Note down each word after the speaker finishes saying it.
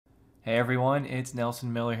Hey everyone, it's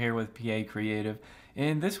Nelson Miller here with PA Creative.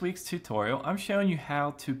 In this week's tutorial, I'm showing you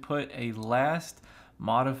how to put a last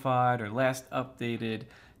modified or last updated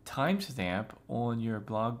timestamp on your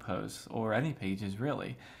blog posts or any pages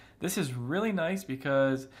really. This is really nice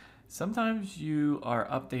because sometimes you are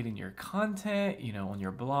updating your content, on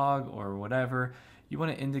your blog or whatever. You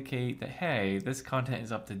want to indicate that, hey, this content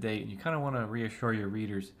is up to date, and you kind of want to reassure your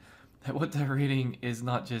readers that what they're reading is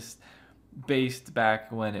not just based back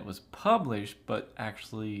when it was published, but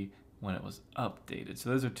actually when it was updated. So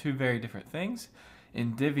those are two very different things.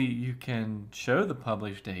 In Divi, you can show the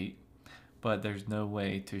published date, but there's no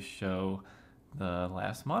way to show the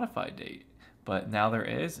last modified date. But now there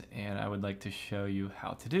is, and I would like to show you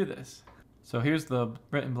how to do this. So here's the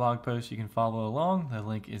written blog post. You can follow along. The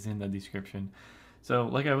link is in the description. So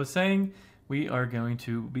like I was saying, we are going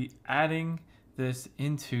to be adding this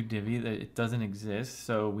into Divi. That it doesn't exist,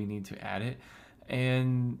 so we need to add it.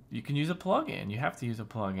 And you can use a plugin. You have to use a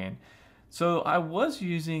plugin. So I was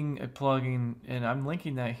using a plugin, and I'm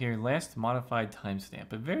linking that here, last modified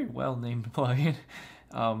timestamp, a very well named plugin.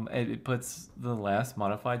 It puts the last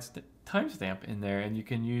modified timestamp in there, and you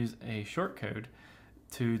can use a shortcode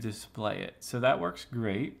to display it. So that works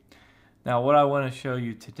great. Now what I want to show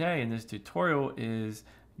you today in this tutorial is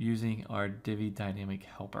using our Divi Dynamic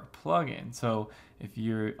Helper plugin. So if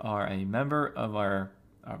you are a member of our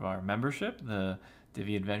membership, the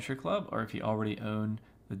Divi Adventure Club, or if you already own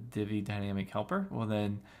the Divi Dynamic Helper, well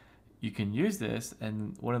then you can use this.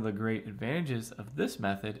 And one of the great advantages of this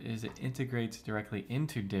method is it integrates directly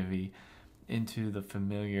into Divi, into the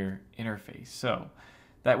familiar interface. So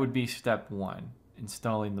that would be step one,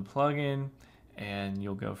 installing the plugin, and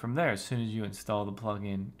you'll go from there. As soon as you install the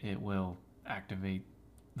plugin, it will activate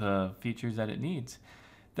the features that it needs.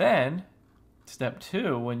 Then step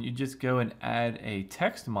two, when you just go and add a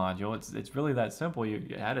text module, it's really that simple.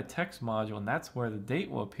 You add a text module, and that's where the date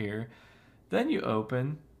will appear. Then you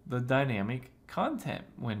open the dynamic content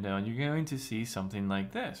window, and you're going to see something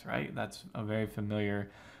like this, right? That's a very familiar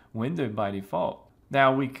window by default.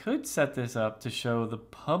 Now we could set this up to show the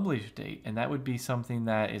published date, and that would be something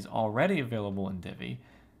that is already available in Divi.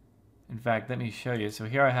 In fact, let me show you. So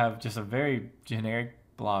here I have just a very generic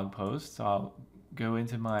blog post. So I'll go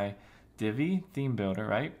into my Divi theme builder,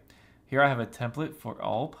 right? Here I have a template for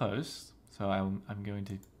all posts. So I'm going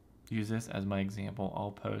to use this as my example,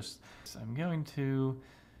 all posts. So I'm going to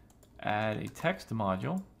add a text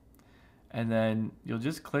module, and then you'll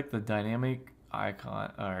just click the dynamic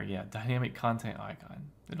icon, or yeah, dynamic content icon.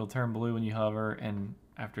 It'll turn blue when you hover, and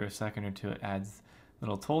after a second or two it adds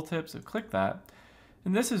little tooltips, so click that.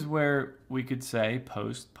 And this is where we could say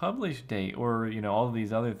post publish date, or all of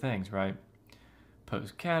these other things, right?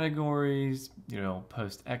 Post categories,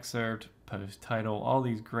 post excerpt, post title, all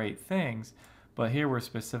these great things. But here we're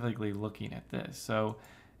specifically looking at this. So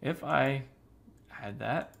if I add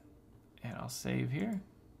that, and I'll save here.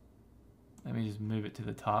 Let me just move it to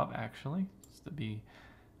the top actually, just to be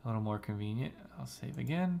a little more convenient. I'll save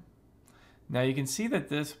again. Now you can see that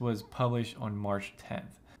this was published on March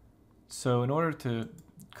 10th. So in order to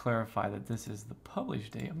clarify that this is the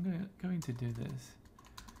published date, I'm going to do this.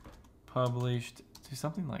 Published, do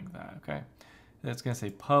something like that, okay? That's going to say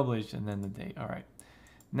published and then the date. All right.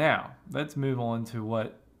 Now, let's move on to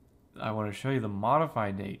what I want to show you, the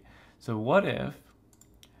modified date. So what if,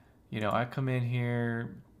 I come in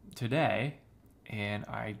here today and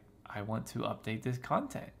I want to update this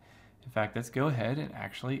content. In fact, let's go ahead and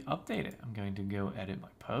actually update it. I'm going to go edit my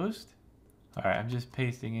post. All right, I'm just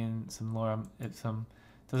pasting in some lore.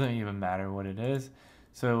 Doesn't even matter what it is.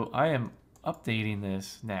 So I am updating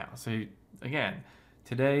this now. So again,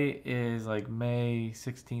 today is like May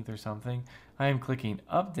 16th or something. I am clicking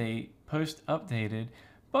update, post updated.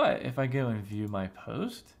 But if I go and view my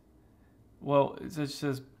post, well, it just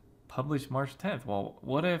says published March 10th. Well,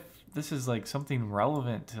 what if this is like something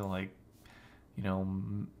relevant to like,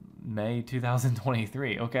 May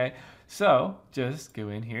 2023, okay? So just go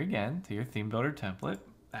in here again to your theme builder template,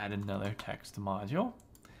 add another text module.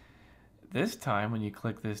 This time when you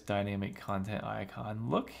click this dynamic content icon,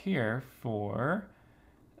 look here for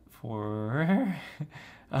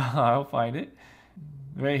I'll find it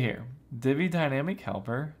right here. Divi Dynamic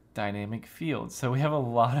Helper, Dynamic Fields. So we have a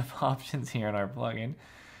lot of options here in our plugin.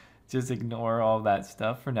 Just ignore all that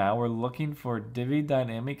stuff for now. We're looking for Divi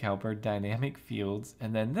Dynamic Helper, Dynamic Fields,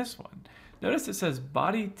 and then this one. Notice it says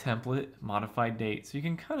Body Template, Modified Date. So you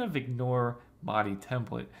can kind of ignore Body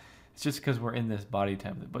Template. It's just because we're in this Body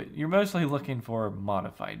Template. But you're mostly looking for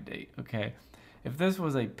Modified Date, okay? If this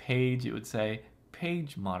was a page, it would say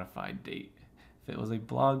Page Modified Date. If it was a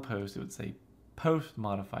blog post, it would say Post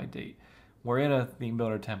Modified Date. We're in a theme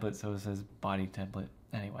builder template, so it says body template.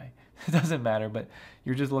 Anyway, it doesn't matter, but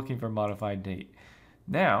you're just looking for modified date.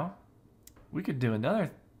 Now, we could do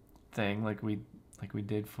another thing like we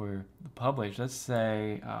did for the publish. Let's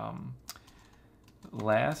say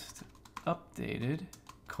last updated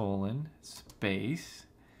colon space.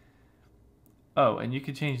 Oh, and you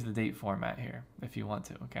could change the date format here if you want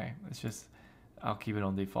to, okay? It's just, I'll keep it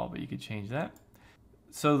on default, but you could change that.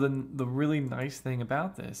 So the really nice thing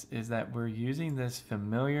about this is that we're using this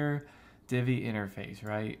familiar Divi interface,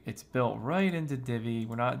 right? It's built right into Divi.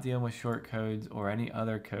 We're not dealing with short codes or any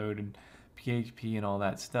other code and PHP and all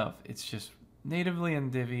that stuff. It's just natively in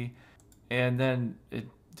Divi, and then it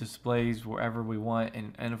displays wherever we want.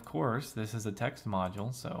 And of course, this is a text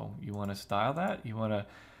module, so you want to style that. You want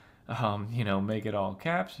to make it all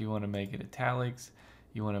caps. You want to make it italics.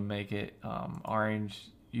 You want to make it orange.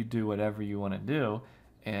 You do whatever you want to do.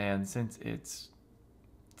 And since it's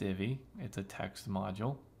Divi, it's a text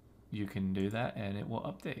module, you can do that and it will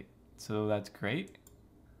update. So that's great.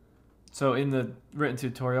 So in the written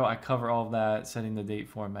tutorial, I cover all of that, setting the date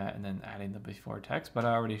format and then adding the before text, but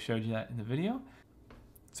I already showed you that in the video.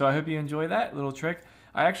 So I hope you enjoy that little trick.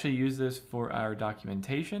 I actually use this for our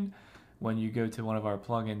documentation. When you go to one of our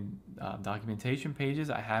plugin documentation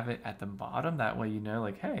pages, I have it at the bottom. That way you know,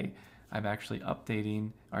 like, hey, I'm actually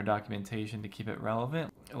updating our documentation to keep it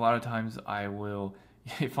relevant. A lot of times I will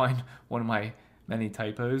find one of my many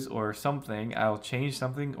typos or something. I'll change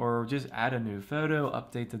something or just add a new photo,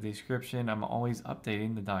 update the description. I'm always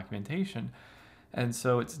updating the documentation. And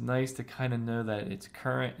so it's nice to kind of know that it's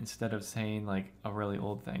current instead of saying like a really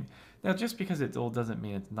old thing. Now, just because it's old doesn't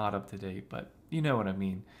mean it's not up to date, but you know what I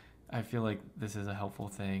mean. I feel like this is a helpful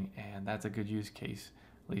thing, and that's a good use case,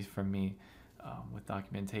 at least for me, with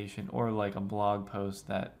documentation or like a blog post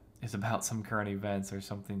that is about some current events or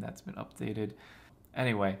something that's been updated.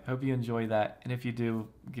 Anyway, hope you enjoy that, and if you do,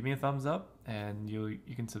 give me a thumbs up, and you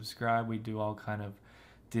can subscribe. We do all kind of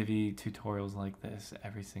Divi tutorials like this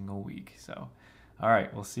every single week. So, all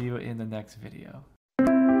right, we'll see you in the next video.